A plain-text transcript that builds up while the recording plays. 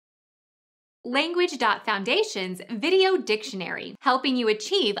Language.Foundation's Video Dictionary, helping you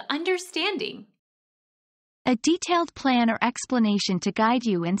achieve understanding. A detailed plan or explanation to guide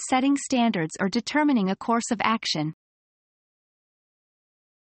you in setting standards or determining a course of action.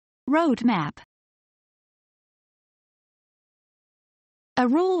 Roadmap. A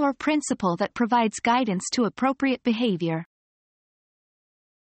rule or principle that provides guidance to appropriate behavior.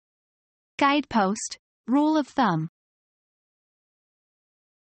 Guidepost, rule of thumb.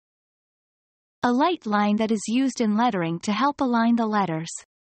 A light line that is used in lettering to help align the letters.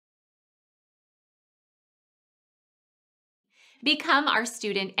 Become our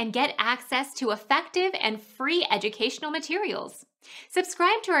student and get access to effective and free educational materials.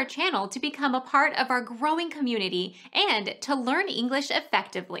 Subscribe to our channel to become a part of our growing community and to learn English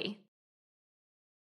effectively.